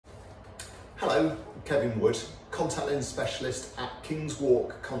Hello, Kevin Wood, contact lens specialist at King's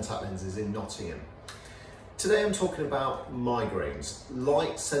Walk Contact Lenses in Nottingham. Today I'm talking about migraines,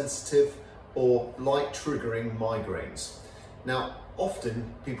 light sensitive or light triggering migraines. Now,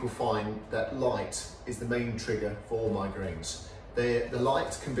 often people find that light is the main trigger for migraines. The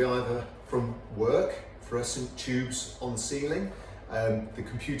light can be either from work, fluorescent tubes on the ceiling, the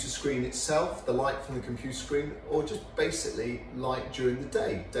computer screen itself, the light from the computer screen, or just basically light during the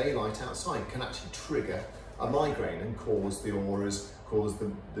day. Daylight outside can actually trigger a migraine and cause the auras, cause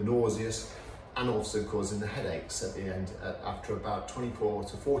the nauseous, and also causing the headaches at the end. After about 24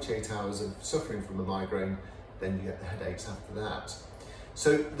 to 48 hours of suffering from a migraine, then you get the headaches after that.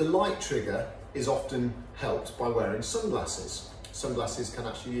 So the light trigger is often helped by wearing sunglasses. Sunglasses can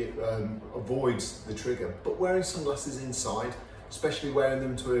actually avoid the trigger, but wearing sunglasses inside, especially wearing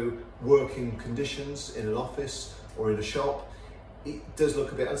them to working conditions in an office or in a shop, it does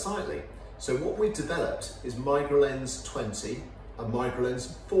look a bit unsightly. So what we've developed is Migralens 20 and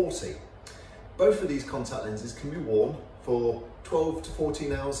Migralens 40. Both of these contact lenses can be worn for 12 to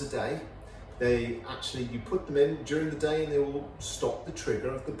 14 hours a day. You put them in during the day and they will stop the trigger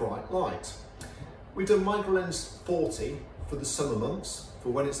of the bright light. We've done Migralens 40 for the summer months, for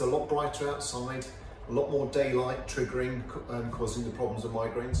when it's a lot brighter outside, a lot more daylight triggering, causing the problems of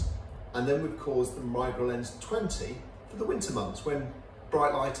migraines. And then we've caused the Migralens 20 for the winter months, when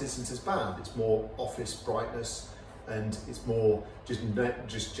bright light isn't as bad. It's more office brightness and it's more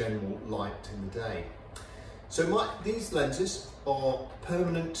just general light in the day. So these lenses are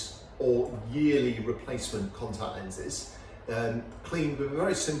permanent or yearly replacement contact lenses, cleaned with a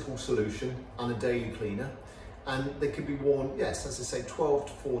very simple solution and a daily cleaner. And they can be worn, yes, as I say, 12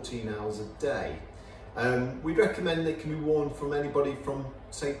 to 14 hours a day. We'd recommend they can be worn from anybody from,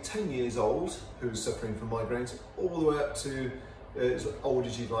 say, 10 years old who's suffering from migraines, all the way up to as old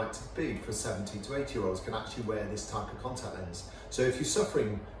as you'd like to be. For 70 to 80-year-olds can actually wear this type of contact lens. So if you're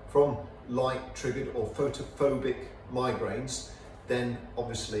suffering from light triggered or photophobic migraines, then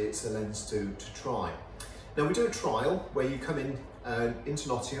obviously it's a lens to try. Now, we do a trial where you come in into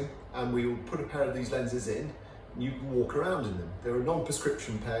Nottingham and we will put a pair of these lenses in. You can walk around in them. They're a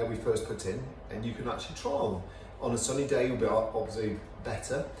non-prescription pair we first put in, and you can actually trial them. On a sunny day will be obviously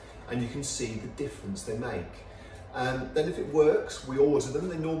better, and you can see the difference they make. Then if it works, we order them.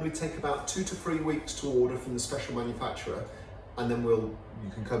 They normally take about 2 to 3 weeks to order from the special manufacturer, and then you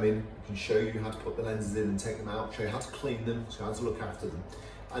can come in, we can show you how to put the lenses in and take them out, show you how to clean them, show you how to look after them.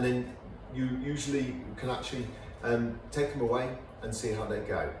 And then you usually can actually take them away and see how they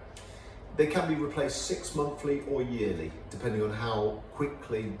go. They can be replaced 6 monthly or yearly, depending on how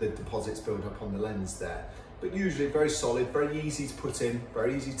quickly the deposits build up on the lens there. But usually very solid, very easy to put in,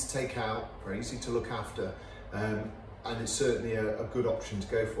 very easy to take out, very easy to look after, and it's certainly a good option to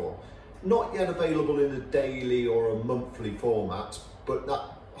go for. Not yet available in a daily or a monthly format, but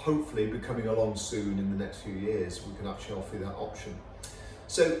that hopefully be coming along soon in the next few years. We can actually offer you that option.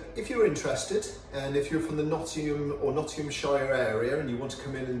 So if you're interested, and if you're from the Nottingham or Nottinghamshire area and you want to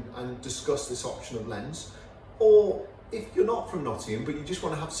come in and discuss this option of lens, or if you're not from Nottingham but you just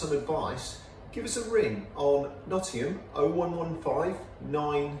want to have some advice, give us a ring on Nottingham 0115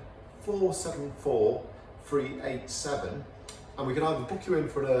 9474 387, and we can either book you in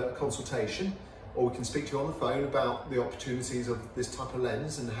for a consultation, or we can speak to you on the phone about the opportunities of this type of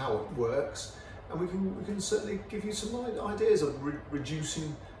lens and how it works. And we can certainly give you some ideas of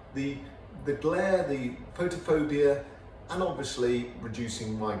reducing the glare, the photophobia, and obviously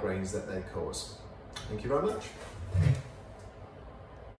reducing migraines that they cause. Thank you very much.